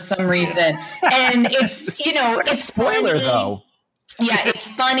cover for some reason. And it's, it's a spoiler, though. Yeah, it's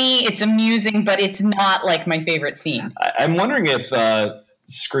funny, it's amusing, but it's not like my favorite scene. I'm wondering if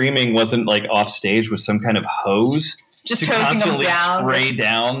Screaming wasn't like off stage with some kind of hose. Just to hosing them constantly down. spray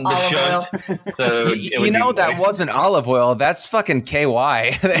down the shunt. So that wasn't olive oil. That's fucking KY.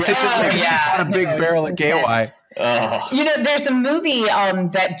 A big barrel of KY. There's a movie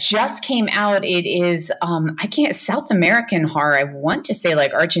that just came out. It is South American horror. I want to say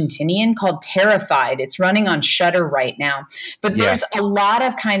like Argentinian, called Terrified. It's running on Shudder right now. But there's a lot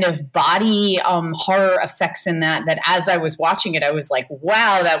of kind of body horror effects in that as I was watching it, I was like,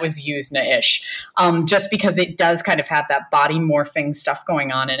 wow, that was Yuzna-ish. Just because it does kind of have that body morphing stuff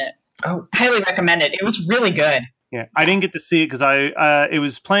going on in it. Oh, highly recommend it. It was really good. Yeah, I didn't get to see it because it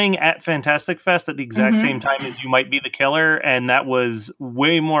was playing at Fantastic Fest at the exact same time as You Might Be the Killer, and that was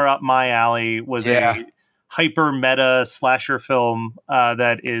way more up my alley. Was a hyper meta slasher film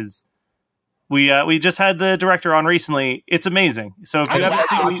that is. We just had the director on recently. It's amazing. So if you haven't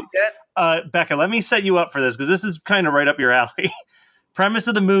seen it, Becca, let me set you up for this because this is kind of right up your alley. Premise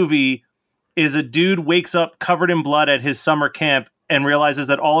of the movie is a dude wakes up covered in blood at his summer camp and realizes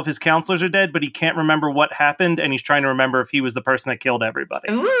that all of his counselors are dead, but he can't remember what happened, and he's trying to remember if he was the person that killed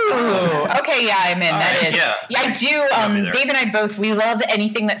everybody. Ooh, okay, yeah, I'm in. That is. Yeah, I do. Dave and I both, we love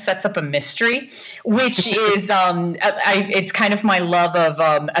anything that sets up a mystery, which is, it's kind of my love of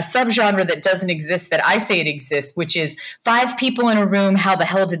a subgenre that doesn't exist that I say it exists, which is 5 people in a room, how the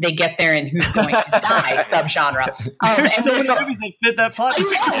hell did they get there and who's going to die subgenre. There's so many movies that fit that plot. We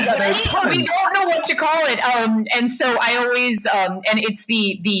don't know what to call it. And so I always, and it's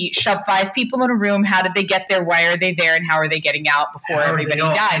the shove 5 people in a room, how did they get there, why are they there, and how are they getting out before everybody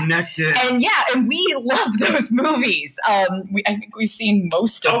dies? Connected? And yeah, and we love those movies. I think we've seen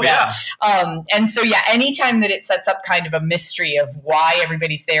most of them. Yeah. And so yeah, anytime that it sets up kind of a mystery of why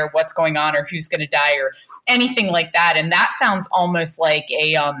everybody's there, what's going on, or who's going to die, or anything like that. And that sounds almost like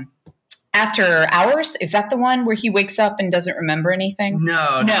a After Hours. Is that the one where he wakes up and doesn't remember anything?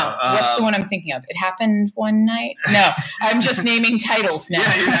 No. What's the one I'm thinking of? It Happened One Night? No, I'm just naming titles now.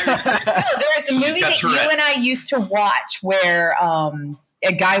 There is a movie that you and I used to watch where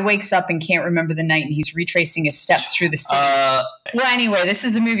a guy wakes up and can't remember the night, and he's retracing his steps through the city. Well, anyway, this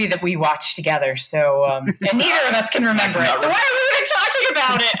is a movie that we watched together, so and neither of us can remember it. So why are we even talking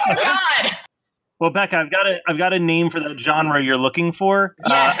about it? Oh God! Well, Becca, I've got a name for that genre you're looking for,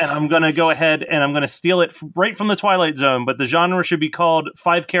 and I'm going to go ahead and I'm going to steal it right from the Twilight Zone. But the genre should be called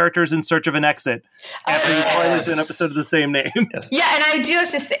 5 Characters in Search of an Exit. After the Twilight Zone episode of the same name. Yeah, and I do have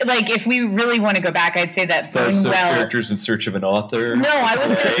to say, like, if we really want to go back, I'd say that Boonwell. Characters in Search of an Author. No, I was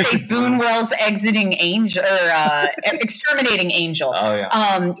going to say Boonwell's Exiting Angel or Exterminating Angel. Oh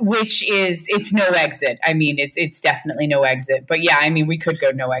yeah. Which is it's no exit. I mean, it's definitely no exit. But yeah, I mean, we could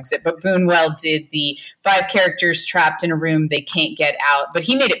go no exit. But Boonwell did the 5 characters trapped in a room, they can't get out, but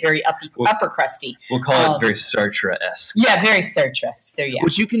he made it very upper crusty. We'll call it very Sartre-esque. Yeah, very Sartre. So yeah.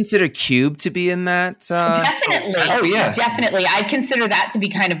 Would you consider Cube to be in that? Definitely. Oh yeah, definitely. I consider that to be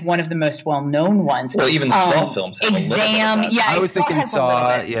kind of one of the most well-known ones. Well, even the Saw films have Exam. Yeah, I was thinking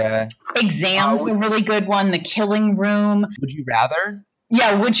Saw. Yeah. Exam's a really good one. The Killing Room. Would you rather?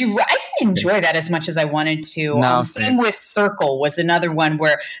 Yeah, I didn't enjoy that as much as I wanted to. No, same with Circle was another one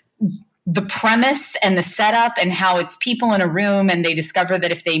where the premise and the setup and how it's people in a room and they discover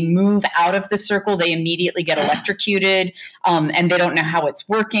that if they move out of the circle, they immediately get electrocuted, and they don't know how it's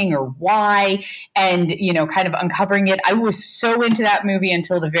working or why, and, you know, kind of uncovering it. I was so into that movie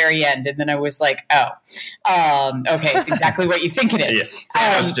until the very end. And then I was like, okay, it's exactly what you think it is.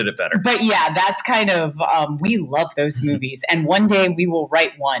 Yeah, Thanos did it better. But yeah, that's kind of, we love those movies. And one day we will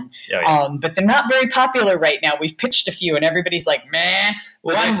write one. But they're not very popular right now. We've pitched a few and everybody's like, meh.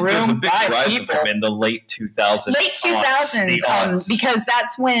 One room, there's a big 5 rise people. of them in the late 2000s. Because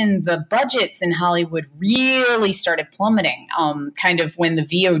that's when the budgets in Hollywood really started plummeting. Kind of when the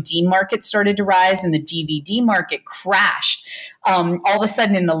VOD market started to rise and the DVD market crashed. All of a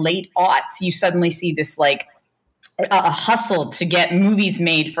sudden, in the late aughts, you suddenly see this like a hustle to get movies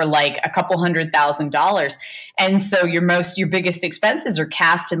made for like a couple $100,000. And so your biggest expenses are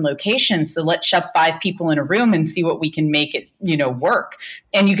cast and location. So let's shove 5 people in a room and see what we can make it, work.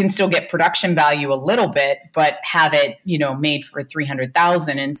 And you can still get production value a little bit, but have it, made for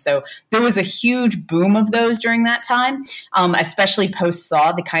 $300,000. And so there was a huge boom of those during that time, especially post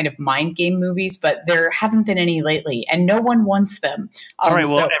Saw, the kind of mind game movies, but there haven't been any lately and no one wants them. All right.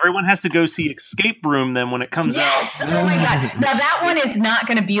 Well, everyone has to go see Escape Room then when it comes out. Oh my God. Now that one is not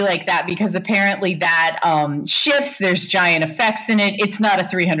going to be like that because apparently that shifts. There's giant effects in it. It's not a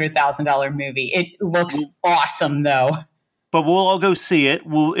 $300,000 movie. It looks awesome though. But we'll all go see it.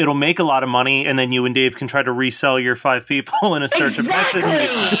 It'll make a lot of money, and then you and Dave can try to resell your 5 people in a search of action.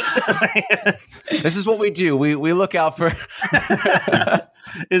 This is what we do. We look out for.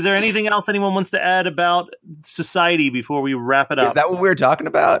 Is there anything else anyone wants to add about Society before we wrap it up? Is that what we were talking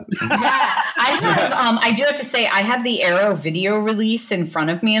about? Yeah, I do have to say, I have the Arrow video release in front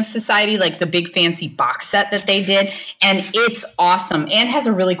of me of Society, like the big fancy box set that they did, and it's awesome and has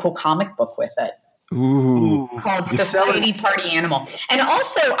a really cool comic book with it. Ooh. Called Society Party Animal. And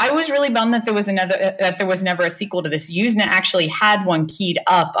also, I was really bummed that there was never a sequel to this. Yuzna actually had one keyed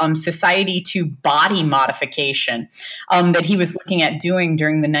up, Society to Body Modification, that he was looking at doing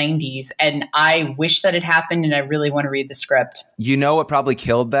during the 90s. And I wish that it happened, and I really want to read the script. You know what probably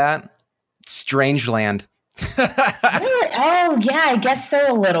killed that? Strangeland. Oh, yeah, I guess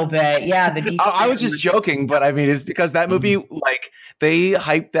so a little bit. Yeah, the DC. I was just joking, but I mean, it's because that movie, like, they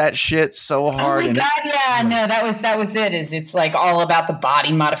hyped that shit so hard. Oh my God, yeah, no, that was it. It's like all about the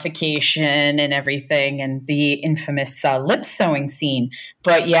body modification and everything, and the infamous lip sewing scene.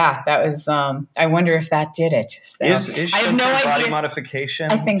 But yeah, that was. I wonder if that did it. So, is I have no idea. Body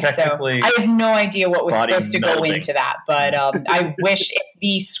modification? I think so. I have no idea what was supposed to go into that, but I wish if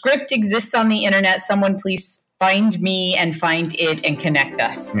the script exists on the internet, someone please find me and find it and connect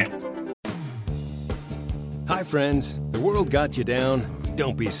us. Yeah. Hi, friends. The world got you down.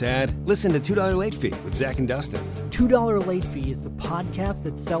 Don't be sad. Listen to $2 Late Fee with Zach and Dustin. $2 Late Fee is the podcast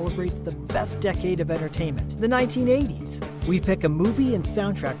that celebrates the best decade of entertainment, the 1980s. We pick a movie and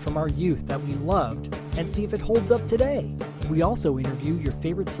soundtrack from our youth that we loved and see if it holds up today. We also interview your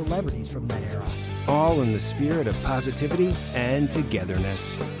favorite celebrities from that era. All in the spirit of positivity and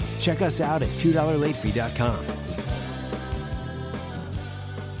togetherness. Check us out at $2latefee.com.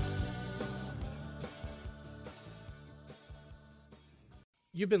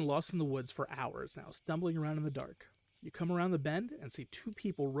 You've been lost in the woods for hours now, stumbling around in the dark. You come around the bend and see two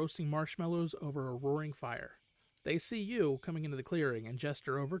people roasting marshmallows over a roaring fire. They see you coming into the clearing and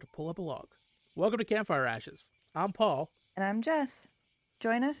gesture over to pull up a log. Welcome to Campfire Ashes. I'm Paul. And I'm Jess.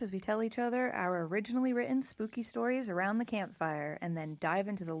 Join us as we tell each other our originally written spooky stories around the campfire and then dive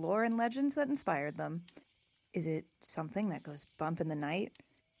into the lore and legends that inspired them. Is it something that goes bump in the night?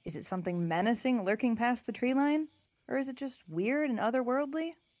 Is it something menacing lurking past the tree line? Or is it just weird and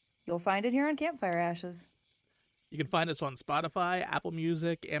otherworldly? You'll find it here on Campfire Ashes. You can find us on Spotify, Apple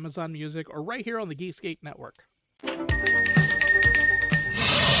Music, Amazon Music, or right here on the Geekscape Network.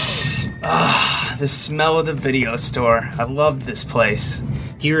 The smell of the video store. I love this place.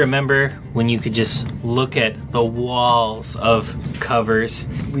 Do you remember when you could just look at the walls of covers?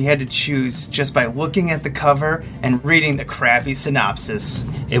 We had to choose just by looking at the cover and reading the crappy synopsis.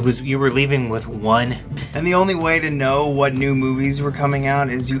 You were leaving with one. And the only way to know what new movies were coming out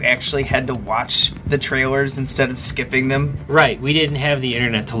is you actually had to watch the trailers instead of skipping them. Right, we didn't have the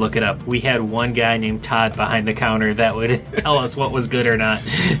internet to look it up. We had one guy named Todd behind the counter that would tell us what was good or not.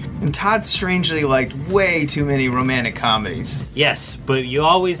 And Todd strangely liked way too many romantic comedies. Yes, but you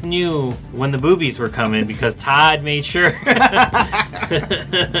always knew when the boobies were coming because Todd made sure.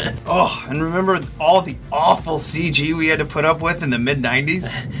 Oh, and remember all the awful CG we had to put up with in the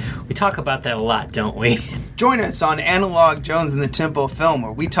mid-90s? We talk about that a lot, don't we? Join us on Analog Jones and the Tempo Film,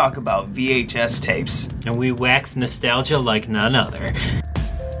 where we talk about VHS tapes. And we wax nostalgia like none other.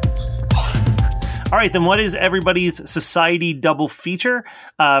 All right, then what is everybody's Society double feature?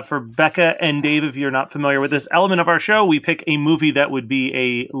 For Becca and Dave, if you're not familiar with this element of our show, we pick a movie that would be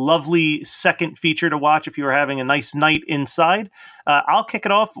a lovely second feature to watch if you were having a nice night inside. I'll kick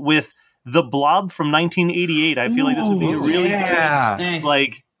it off with The Blob from 1988. I feel like this would be a really good,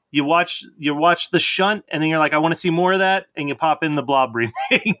 like, you watch The Shunt, and then you're like, I want to see more of that, and you pop in The Blob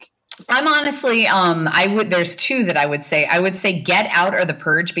remake. I'm honestly, there's two that I would say. I would say Get Out or The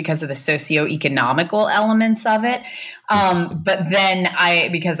Purge because of the socio-economical elements of it. But then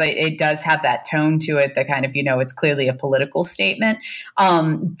it does have that tone to it that kind of, it's clearly a political statement.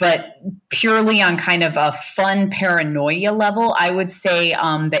 But purely on kind of a fun paranoia level, I would say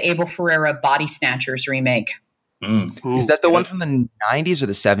the Abel Ferrara Body Snatchers remake. Ooh, is that the one from the 90s or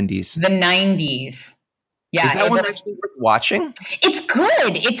the 70s? The 90s. Yeah, is that one actually worth watching? It's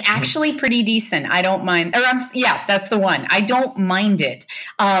good. It's actually pretty decent. I don't mind. That's the one. I don't mind it.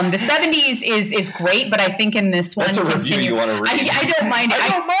 The 70s is great, but I think in this one, that's a review you want to read. I don't mind it. I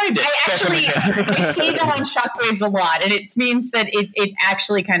don't mind it. I say that on Shockwaves a lot, and it means that it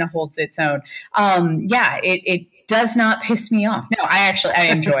actually kind of holds its own. It does not piss me off. No, I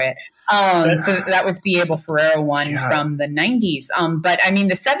enjoy it. So that was the Abel Ferrara one from the 90s. But I mean,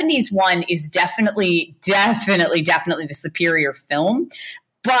 the 70s one is definitely the superior film.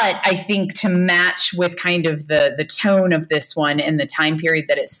 But I think to match with kind of the tone of this one and the time period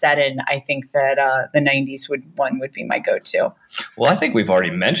that it's set in, I think that the 90s would be my go-to. Well, I think we've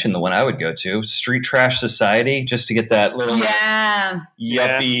already mentioned the one I would go to, Street Trash Society, just to get that little yuppie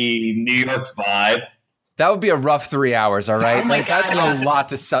New York vibe. That would be a rough 3 hours, all right? That's a lot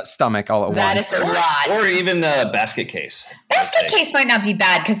to stomach all at once. That is a lot. Or even Basket Case. Basket Case might not be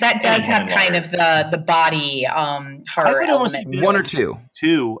bad because that does have kind of the body horror element. One or two?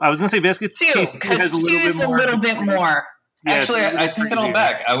 Two. I was going to say Basket Case because two is a little bit more. Yeah, actually, I take it all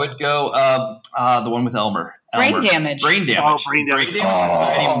back. I would go the one with Elmer. Brain Damage. Brain Damage. Brain Damage.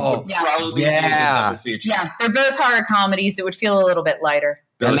 Yeah, they're both horror comedies. It would feel a little bit lighter.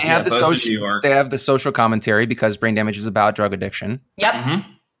 And they have the social commentary because Brain Damage is about drug addiction. Yep.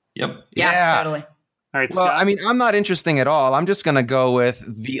 Mm-hmm. Yep. Yeah, totally. All right, well, Scott. I mean, I'm not interesting at all. I'm just going to go with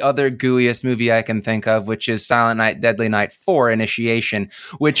the other gooeyest movie I can think of, which is Silent Night, Deadly Night 4 Initiation,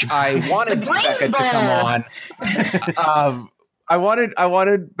 which I wanted Becca to come on. I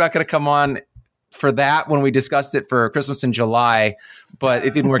wanted Becca to come on for that when we discussed it for Christmas in July, but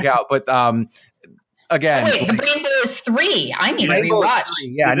it didn't work out. But again, wait, the Rainbow is 3. I need to rewatch.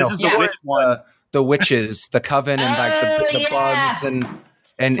 Yeah, this is the witch one. The witches, the coven, and like the bugs, and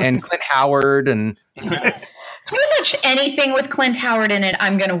Clint Howard, and pretty much anything with Clint Howard in it,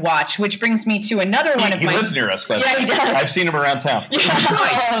 I'm going to watch. Which brings me to another one of he my. He lives near us, but yeah, he does. I've seen him around town. But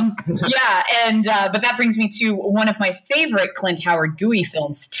that brings me to one of my favorite Clint Howard gooey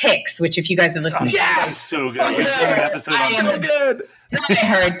films, Ticks. Which, if you guys have listened, so good. I am so good. I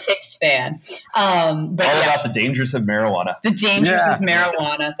heard Ticks fan. But all about the dangers of marijuana. The dangers of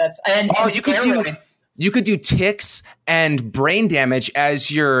marijuana. That's and you could do Ticks and Brain Damage as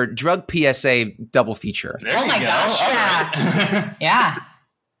your drug PSA double feature. Oh my gosh! Yeah, yeah.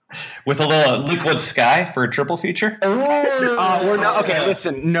 With a little Liquid Sky for a triple feature. We're not okay.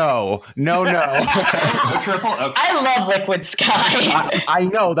 Listen, no. Triple. Okay. I love Liquid Sky. I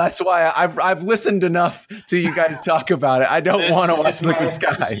know. That's why I've listened enough to you guys talk about it. I don't want to watch Liquid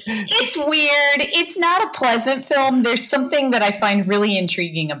Sky. It's weird. It's not a pleasant film. There's something that I find really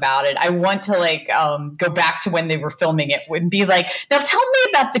intriguing about it. I want to go back to when they were filming it and be like, now tell me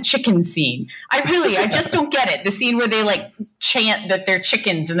about the chicken scene. I just don't get it. The scene where they chant that they're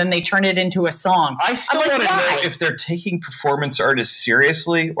chickens and then they turn it into a song. I still want to know if they're taking performance artists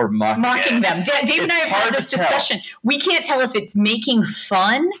seriously or mocking them. Dave and I have had this discussion. We can't tell if it's making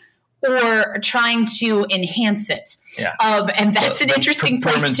fun or trying to enhance it. Yeah. And that's an interesting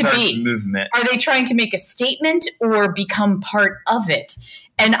place to be. Movement. Are they trying to make a statement or become part of it?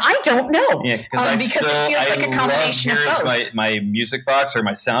 And I don't know. Yeah, because it feels like a combination of both. My music box or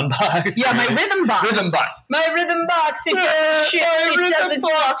my sound box. Yeah, my rhythm box. My rhythm box. It doesn't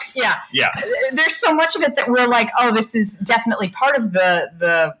talk. Yeah. Yeah. There's so much of it that we're like, oh, this is definitely part of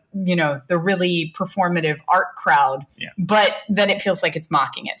the really performative art crowd. Yeah. But then it feels like it's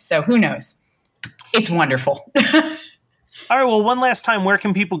mocking it. So who knows? It's wonderful. All right, well, one last time, where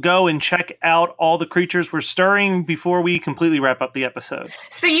can people go and check out all the creatures we're stirring before we completely wrap up the episode?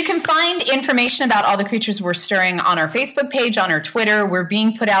 So you can find information about all the creatures we're stirring on our Facebook page, on our Twitter. We're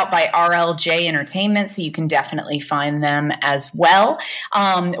being put out by RLJ Entertainment, so you can definitely find them as well.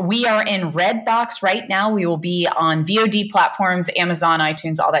 We are in Redbox right now. We will be on VOD platforms, Amazon,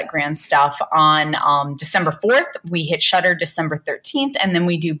 iTunes, all that grand stuff on December 4th. We hit Shudder December 13th, and then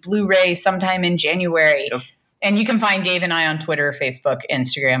we do Blu-ray sometime in January. Yep. And you can find Dave and I on Twitter, Facebook,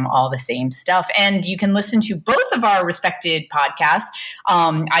 Instagram, all the same stuff. And you can listen to both of our respected podcasts.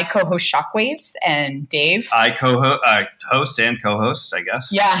 I co-host Shockwaves, and Dave. I host and co-host, I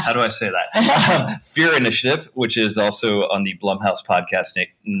guess. Yeah. How do I say that? Fear Initiative, which is also on the Blumhouse Podcast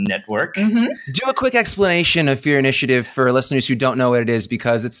Network. Mm-hmm. Do a quick explanation of Fear Initiative for listeners who don't know what it is,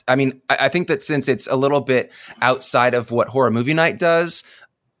 because I think that since it's a little bit outside of what Horror Movie Night does,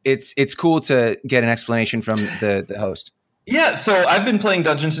 it's cool to get an explanation from the host. Yeah, so I've been playing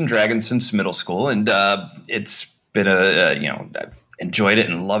Dungeons and Dragons since middle school, and it's been I've enjoyed it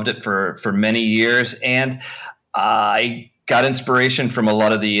and loved it for many years, and I got inspiration from a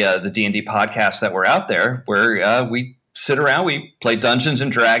lot of the D&D podcasts that were out there, where we sit around, we play Dungeons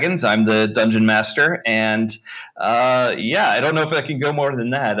and Dragons. I'm the dungeon master, and I don't know if I can go more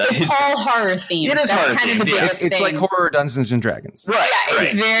than that. It's all horror themed. It is horror themed. It's like horror Dungeons and Dragons, right? Yeah,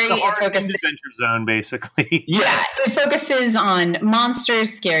 it's very focused Adventure Zone, basically. Yeah, it focuses on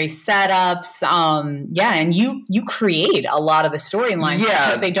monsters, scary setups. And you create a lot of the storylines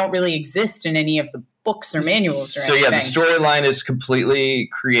because they don't really exist in any of the books or manuals or anything. The storyline is completely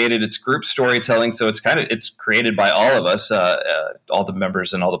created. It's group storytelling, so it's created by all of us, all the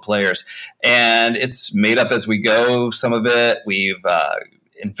members and all the players, and it's made up as we go. Some of it we've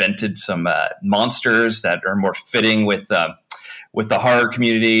invented some monsters that are more fitting with the horror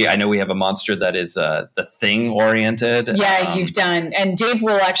community. I know we have a monster that is the Thing oriented. Yeah, you've done, and Dave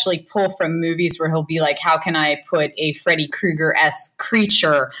will actually pull from movies where he'll be like, "How can I put a Freddy Krueger-esque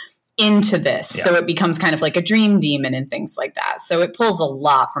creature into this?" So it becomes kind of like a dream demon and things like that. So it pulls a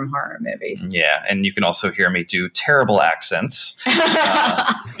lot from horror movies. Yeah, and you can also hear me do terrible accents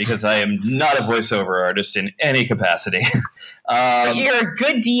because I am not a voiceover artist in any capacity. But you're a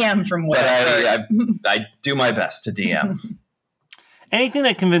good DM from what I've heard. I do my best to DM. Anything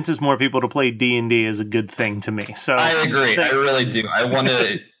that convinces more people to play D&D is a good thing to me. So I agree. I really do. I want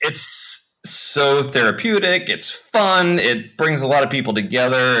to. It's so therapeutic. It's fun. It brings a lot of people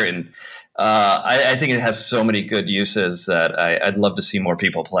together, and I think it has so many good uses that I'd love to see more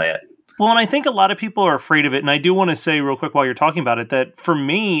people play it. Well, and I think a lot of people are afraid of it. And I do want to say real quick while you're talking about it, that for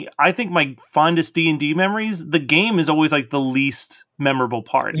me, I think my fondest D&D memories, the game is always like the least memorable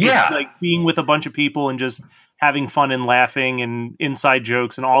part. Yeah. It's like being with a bunch of people and just having fun and laughing and inside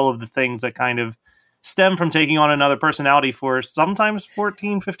jokes and all of the things that kind of stem from taking on another personality for sometimes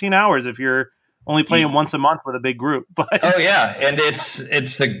 14, 15 hours if you're only playing once a month with a big group. But oh yeah, and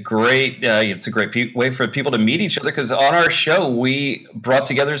it's a great way for people to meet each other, because on our show we brought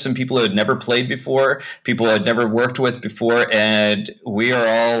together some people who had never played before, people who had never worked with before, and we are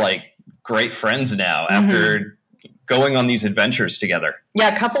all like great friends now after going on these adventures together. Yeah,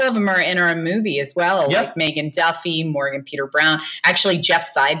 a couple of them are in our movie as well, Yep. like Megan Duffy, Morgan Peter Brown. Actually, Jeff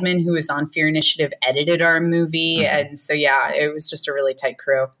Seidman, who is on Fear Initiative, edited our movie. And so, yeah, it was just a really tight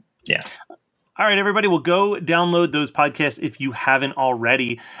crew. Yeah. all right, everybody, well, go download those podcasts if you haven't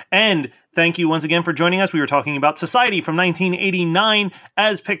already. And thank you once again for joining us. We were talking about Society from 1989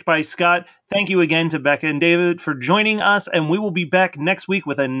 as picked by Scott. Thank you again to Becca and David for joining us, and we will be back next week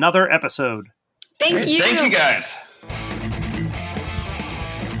with another episode. Thank you. Thank you, guys.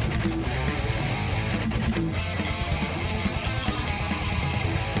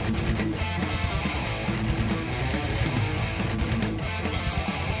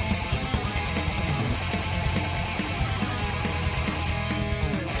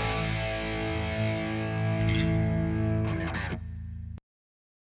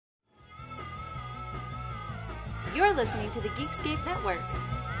 You're listening to the Geekscape Network.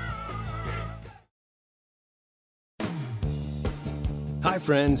 Hi,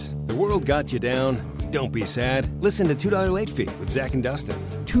 friends. The world got you down. Don't be sad. Listen to $2 Late Fee with Zach and Dustin.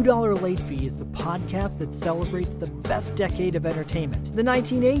 $2 Late Fee is the podcast that celebrates the best decade of entertainment, the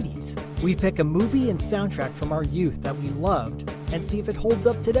 1980s. We pick a movie and soundtrack from our youth that we loved and see if it holds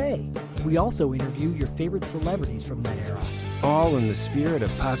up today. We also interview your favorite celebrities from that era. All in the spirit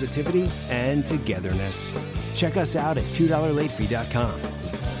of positivity and togetherness. Check us out at $2latefee.com.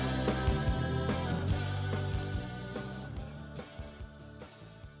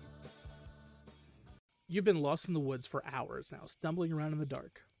 You've been lost in the woods for hours now, stumbling around in the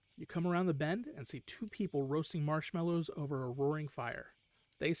dark. You come around the bend and see two people roasting marshmallows over a roaring fire.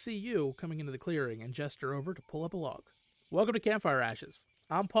 They see you coming into the clearing and gesture over to pull up a log. Welcome to Campfire Ashes.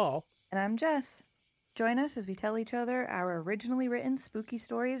 I'm Paul. And I'm Jess. Join us as we tell each other our originally written spooky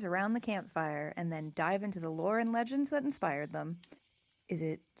stories around the campfire and then dive into the lore and legends that inspired them. Is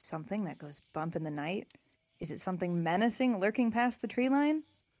it something that goes bump in the night? Is it something menacing lurking past the tree line?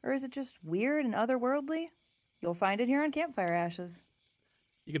 Or is it just weird and otherworldly? You'll find it here on Campfire Ashes.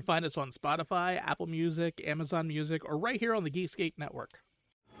 You can find us on Spotify, Apple Music, Amazon Music, or right here on the Geekscape Network.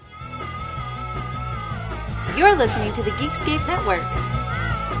 You're listening to the Geekscape Network.